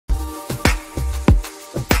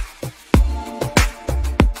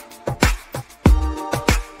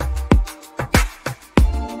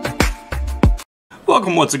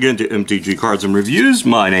Welcome once again to MTG Cards and Reviews.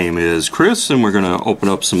 My name is Chris and we're going to open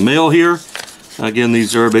up some mail here. Again,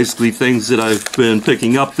 these are basically things that I've been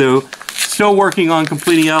picking up though. Still working on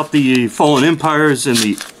completing out the Fallen Empires and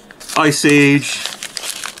the Ice Age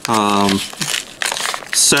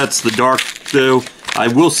sets, the Dark though. I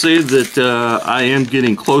will say that I am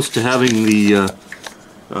getting close to having the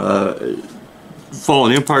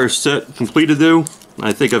Fallen Empire set completed though.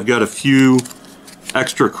 I think I've got a few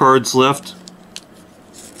extra cards left.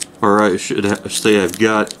 Or I should say I've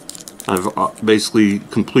basically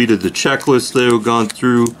completed the checklist though, gone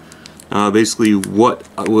through basically what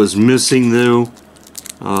was missing though,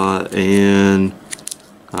 and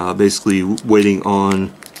basically waiting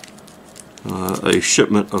on a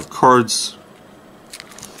shipment of cards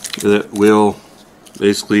that will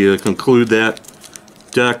basically conclude that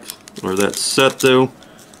deck or that set though.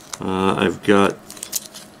 I've got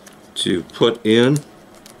to put in,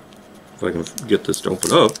 if I can get this to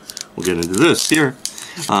open up, we'll get into this here.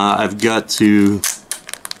 I've got to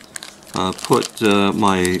put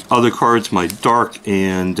my other cards, my Dark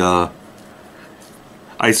and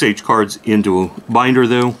Ice Age cards into a binder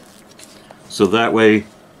though, so that way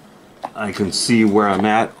I can see where I'm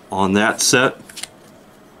at on that set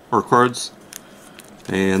or cards,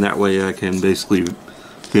 and that way I can basically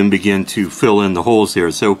then begin to fill in the holes here.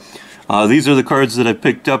 So these are the cards that I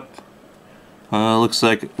picked up. Looks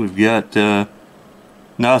like we've got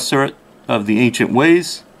Naseret of the Ancient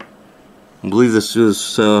Ways. I believe this is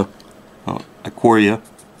Ikoria.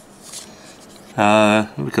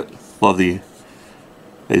 Love the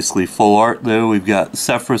basically full art though. We've got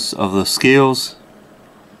Sephiroth of the Scales.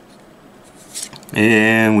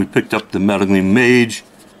 And we picked up the Meddling Mage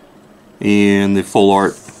and the full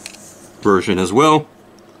art version as well.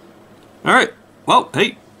 Alright, well,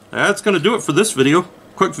 hey, that's going to do it for this video.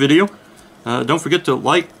 Quick video. Don't forget to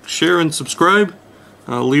like, share, and subscribe.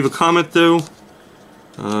 Leave a comment though.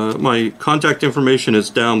 My contact information is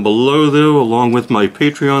down below though, along with my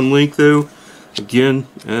Patreon link though. Again,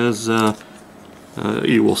 as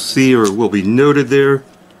you will see or will be noted there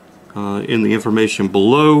in the information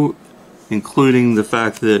below, including the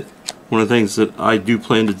fact that one of the things that I do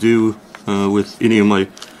plan to do with any of my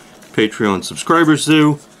Patreon subscribers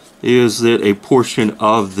though, is that a portion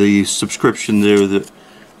of the subscription there that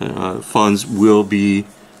funds will be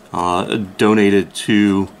donated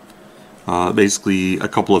to basically a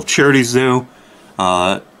couple of charities though,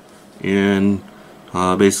 in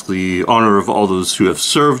basically honor of all those who have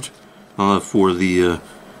served for the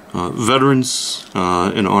veterans,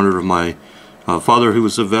 in honor of my father who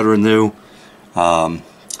was a veteran though.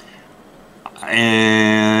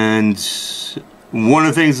 And one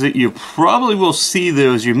of the things that you probably will see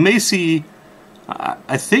though is you may see,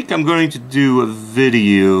 I think I'm going to do a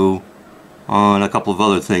video on a couple of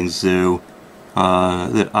other things though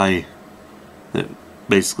that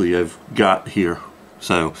basically I've got here.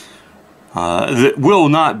 So that will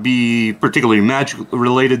not be particularly magic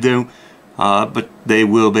related though, but they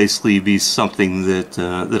will basically be something that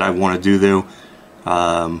that I want to do though.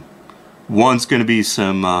 One's going to be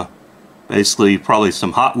some basically probably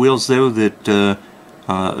some Hot Wheels though that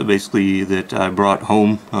basically that I brought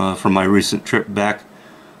home from my recent trip back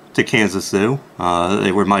to Kansas though.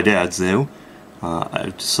 They were my dad's though.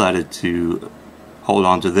 I've decided to hold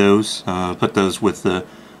on to those, put those with a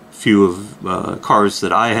few of cars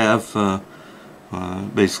that I have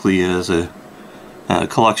basically as a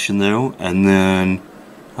collection though. And then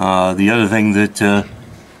the other thing that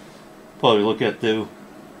probably look at though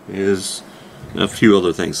is a few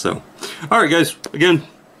other things. So alright guys, again,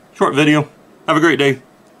 short video. Have a great day.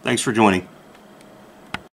 Thanks for joining.